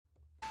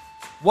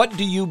What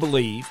do you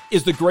believe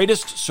is the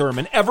greatest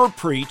sermon ever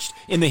preached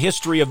in the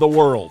history of the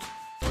world?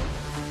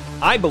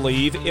 I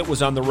believe it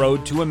was on the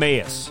road to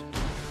Emmaus.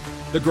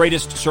 The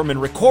greatest sermon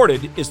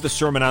recorded is the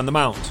Sermon on the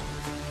Mount.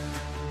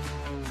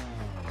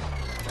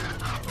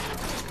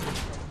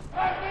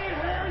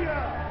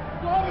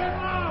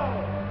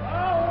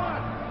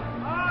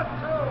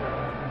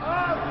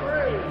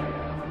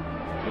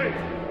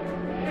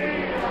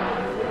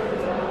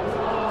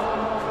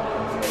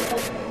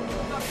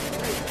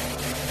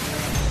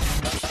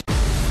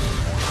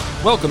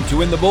 Welcome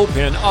to In the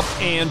Bullpen, Up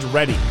and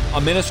Ready, a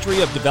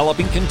ministry of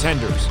developing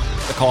contenders.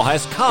 The call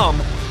has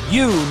come.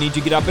 You need to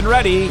get up and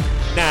ready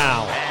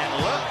now.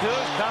 And look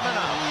who's coming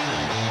up.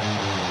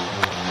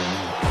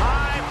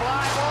 High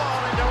fly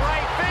ball into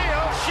right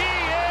field. She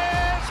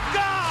is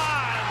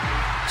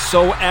gone.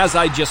 So, as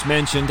I just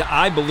mentioned,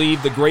 I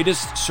believe the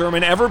greatest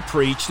sermon ever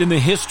preached in the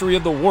history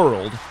of the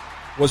world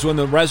was when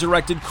the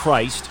resurrected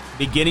Christ,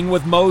 beginning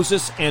with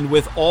Moses and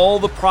with all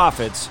the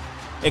prophets,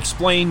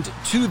 explained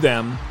to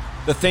them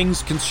the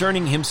things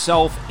concerning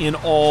himself in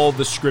all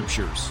the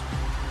scriptures.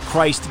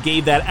 Christ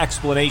gave that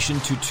explanation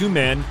to two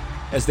men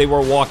as they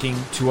were walking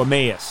to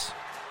Emmaus.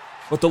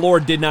 But the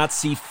Lord did not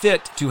see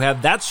fit to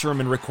have that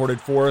sermon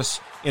recorded for us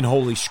in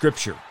Holy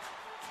Scripture.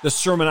 The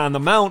Sermon on the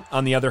Mount,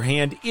 on the other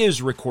hand,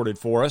 is recorded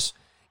for us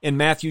in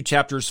Matthew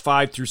chapters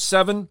 5 through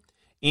 7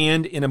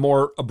 and in a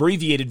more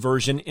abbreviated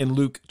version in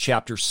Luke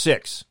chapter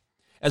 6.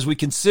 As we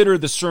consider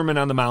the Sermon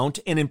on the Mount,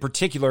 and in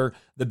particular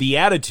the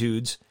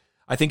Beatitudes,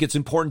 I think it's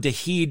important to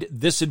heed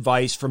this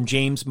advice from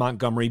James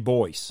Montgomery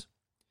Boyce.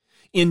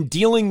 In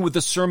dealing with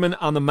the Sermon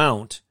on the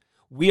Mount,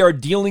 we are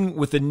dealing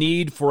with the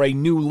need for a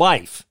new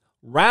life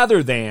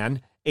rather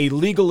than a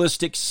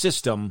legalistic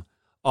system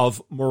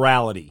of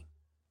morality.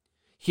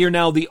 Hear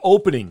now the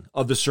opening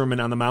of the Sermon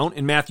on the Mount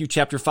in Matthew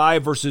chapter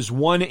 5, verses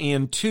 1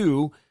 and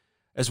 2,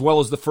 as well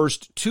as the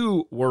first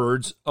two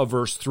words of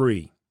verse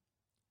 3.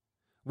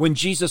 When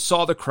Jesus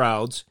saw the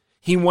crowds,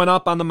 he went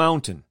up on the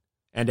mountain,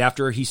 and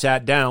after he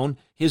sat down,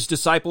 his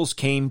disciples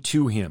came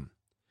to him.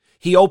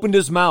 He opened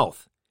his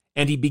mouth,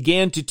 and he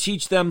began to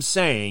teach them,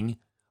 saying,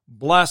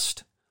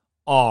 "Blessed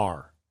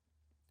are."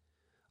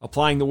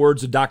 Applying the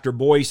words of Dr.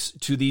 Boyce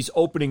to these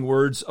opening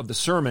words of the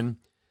sermon,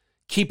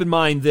 keep in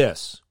mind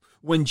this.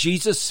 When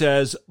Jesus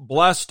says,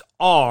 "Blessed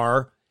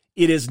are,"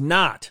 it is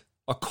not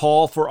a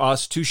call for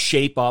us to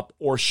shape up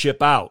or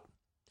ship out,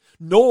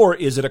 nor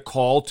is it a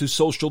call to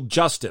social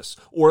justice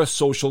or a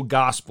social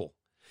gospel.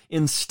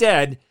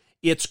 Instead,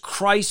 it's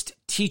Christ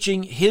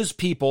teaching his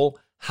people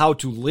how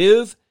to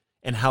live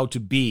and how to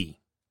be.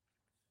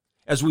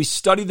 As we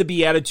study the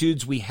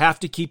Beatitudes, we have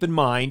to keep in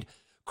mind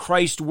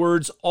Christ's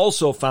words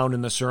also found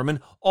in the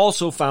sermon,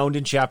 also found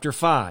in chapter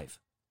 5.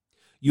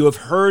 You have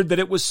heard that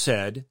it was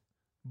said,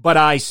 but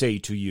I say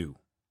to you.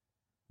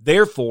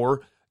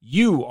 Therefore,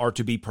 you are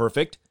to be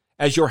perfect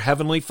as your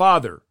heavenly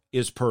Father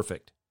is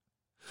perfect.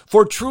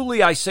 For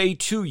truly I say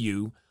to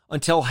you,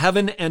 until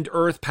heaven and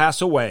earth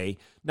pass away,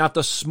 not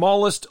the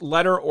smallest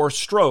letter or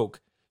stroke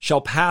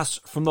shall pass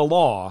from the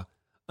law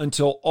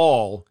until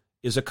all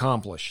is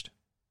accomplished.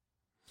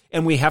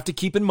 And we have to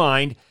keep in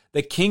mind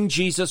that King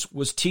Jesus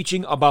was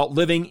teaching about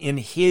living in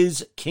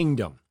his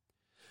kingdom.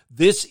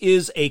 This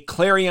is a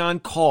clarion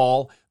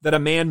call that a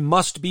man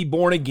must be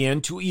born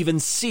again to even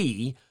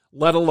see,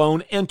 let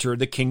alone enter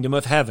the kingdom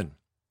of heaven.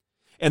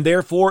 And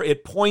therefore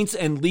it points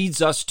and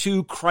leads us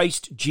to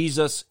Christ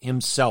Jesus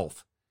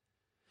himself.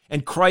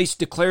 And Christ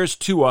declares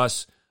to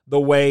us the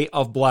way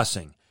of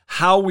blessing,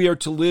 how we are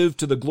to live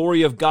to the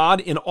glory of God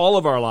in all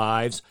of our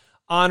lives,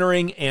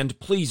 honoring and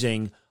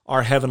pleasing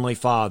our Heavenly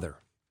Father.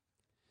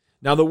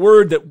 Now, the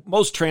word that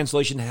most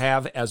translations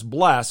have as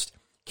blessed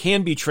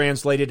can be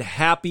translated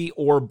happy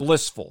or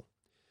blissful,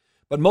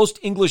 but most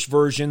English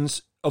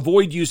versions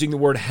avoid using the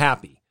word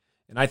happy,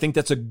 and I think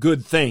that's a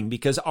good thing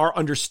because our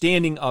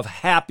understanding of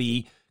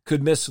happy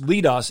could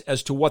mislead us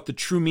as to what the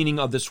true meaning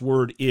of this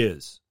word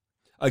is.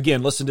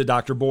 Again, listen to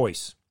Dr.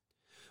 Boyce.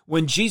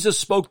 When Jesus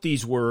spoke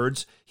these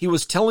words, he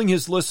was telling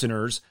his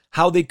listeners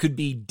how they could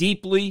be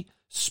deeply,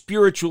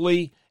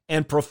 spiritually,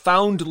 and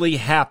profoundly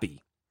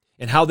happy,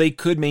 and how they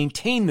could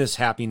maintain this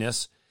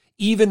happiness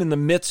even in the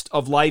midst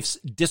of life's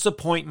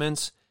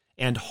disappointments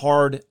and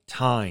hard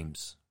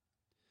times.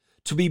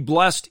 To be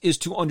blessed is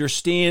to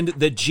understand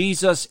that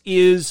Jesus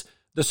is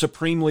the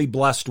supremely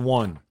blessed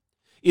one.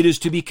 It is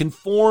to be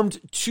conformed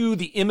to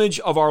the image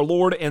of our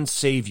Lord and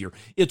Savior.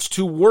 It's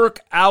to work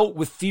out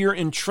with fear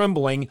and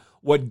trembling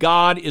what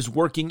God is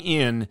working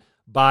in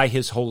by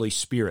his Holy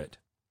Spirit.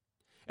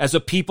 As a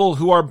people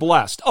who are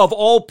blessed, of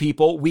all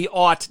people, we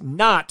ought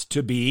not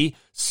to be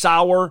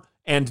sour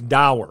and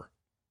dour.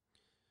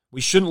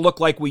 We shouldn't look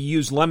like we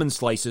use lemon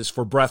slices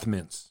for breath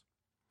mints.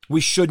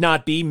 We should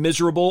not be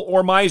miserable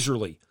or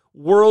miserly,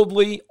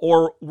 worldly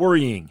or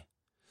worrying.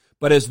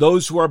 But as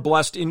those who are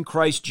blessed in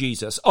Christ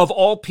Jesus, of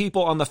all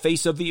people on the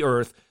face of the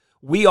earth,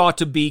 we ought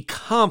to be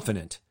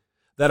confident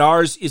that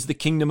ours is the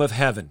kingdom of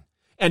heaven,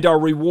 and our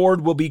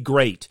reward will be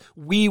great.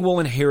 We will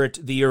inherit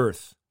the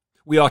earth.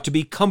 We ought to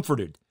be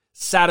comforted,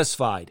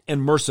 satisfied,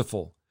 and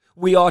merciful.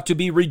 We ought to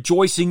be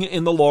rejoicing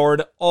in the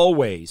Lord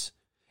always,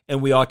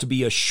 and we ought to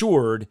be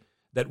assured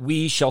that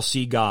we shall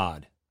see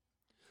God.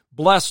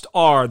 Blessed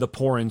are the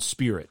poor in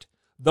spirit,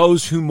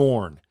 those who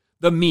mourn,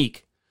 the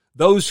meek,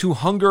 those who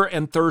hunger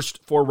and thirst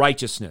for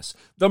righteousness,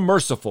 the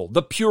merciful,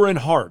 the pure in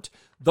heart,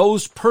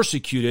 those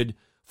persecuted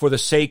for the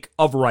sake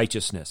of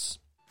righteousness.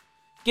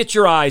 Get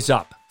your eyes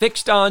up,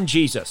 fixed on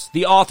Jesus,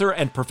 the author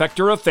and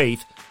perfecter of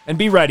faith, and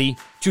be ready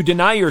to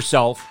deny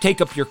yourself,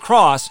 take up your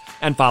cross,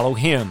 and follow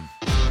him.